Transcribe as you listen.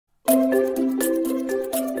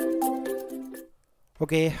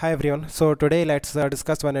Okay, hi everyone. So today let's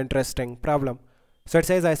discuss one interesting problem. So it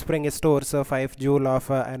says a spring stores 5 joule of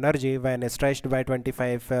energy when stretched by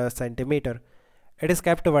 25 centimeter. It is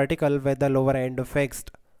kept vertical with the lower end fixed.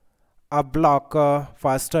 A block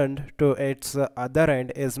fastened to its other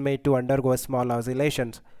end is made to undergo small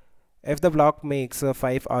oscillations. If the block makes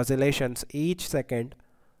 5 oscillations each second,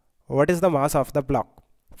 what is the mass of the block?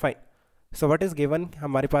 Fine. So what is given?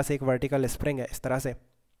 हमारे पास एक vertical spring है इस तरह से,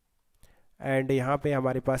 and यहाँ पे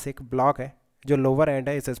हमारे पास एक ब्लॉक है जो लोअर एंड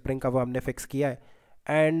है इस स्प्रिंग का, वो हमने फिक्स किया है.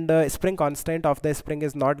 And spring constant of the spring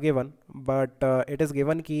is not given, but it is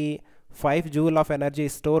given कि 5 जूल ऑफ एनर्जी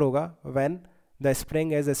स्टोर होगा when the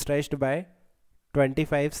spring is stretched bye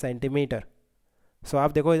 25 centimetre. सो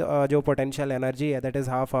आप देखो जो पोटेंशियल एनर्जी है दैट इज़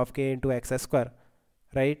हाफ ऑफ के into x square,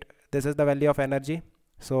 right. This is the value of energy.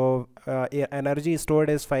 So energy stored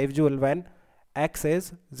is 5 joule when x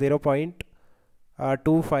is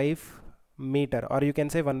 0.25 meter, or you can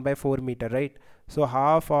say 1 by 4 meter, right? So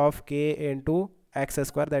half of k into x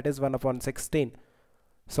square, that is 1 upon 16.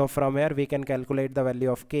 So from here we can calculate the value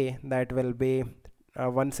of k, that will be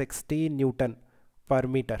 160 newton per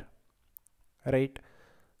meter, right?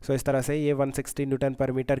 So इस तरह से ये 160 Newton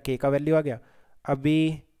पर metre k का value आ गया. अभी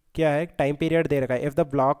क्या है, टाइम पीरियड दे रखा है. If the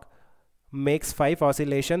block makes 5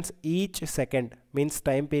 oscillations each second means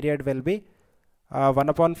time period will be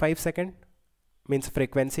 1 upon 5 second. Means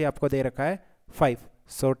frequency आपको दे रखा है 5,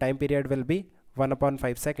 सो time period will be 1 upon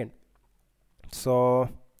 5 second. So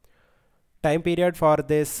time period for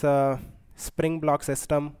this spring block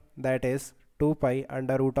system that is 2 pi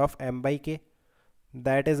under root of m by k,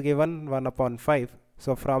 that is given 1 upon 5.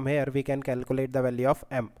 So from here we can calculate the value of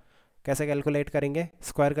m. कैसे calculate करेंगे,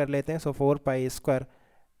 square कर लेते हैं. सो 4 pi square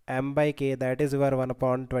m by k, that is your 1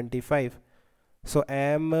 upon 25. So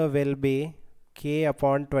m will be k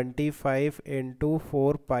upon 25 into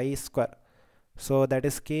 4 pi square, so that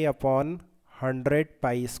is k upon 100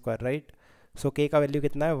 pi square, right? So k का value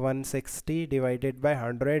कितना है, 160 divided by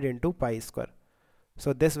 100 into pi square. So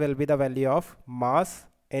this will be the value of mass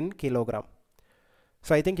in kilogram. So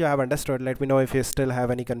I think you have understood. Let me know if you still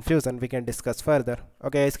have any confusion, we can discuss further.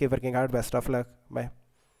 Okay guys, keep working hard, best of luck, bye.